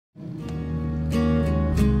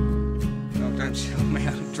me,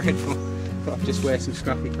 I look dreadful. But I'll just wear some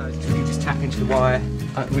scruffy clothes. So we can just tap into the wire.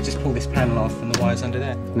 We'll just pull this panel off and the wire's under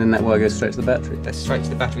there. And then that wire goes straight to the battery? That's straight to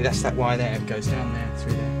the battery. That's that wire there. It goes down there,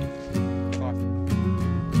 through there.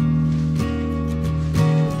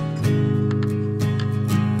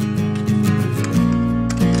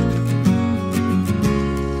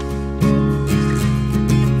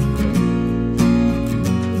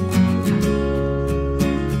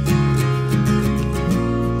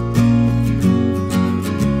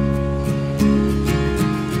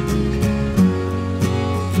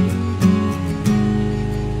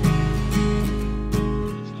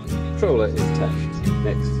 Controller is attached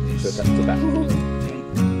next to the battery.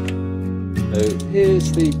 So here's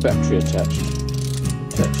the battery attached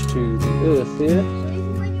to the earth here,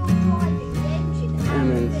 and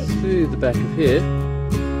then through the back of here.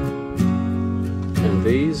 And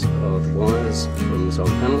these are the wires from the solar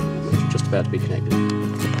panel, which are just about to be connected.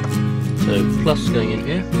 So plus going in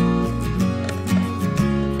here.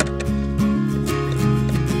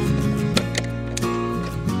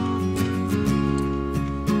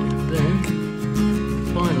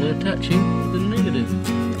 Attaching the negative.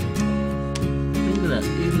 Look at that,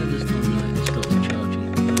 even at this time of night it stops charging.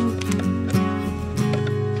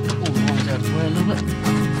 All the wires out of the way a little bit.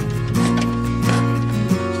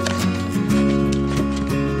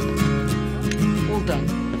 All done.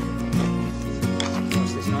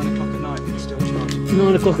 What's this, 9 o'clock at night and it's still charging?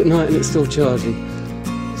 9 o'clock at night and it's still charging.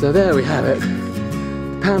 So there we have it.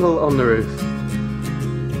 Panel on the roof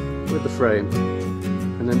with the frame.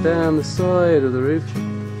 And then down the side of the roof,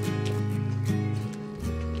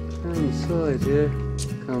 down the side here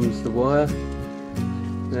comes the wire,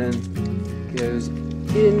 then goes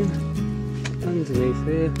in underneath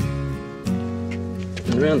here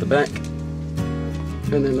and around the back,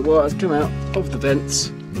 and then the wires come out of the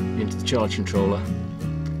vents into the charge controller.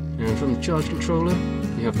 And from the charge controller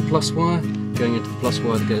you have the plus wire going into the plus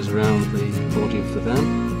wire that goes around the body of the van,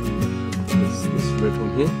 this red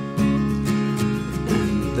one here.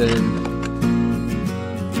 Then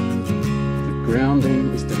the grounding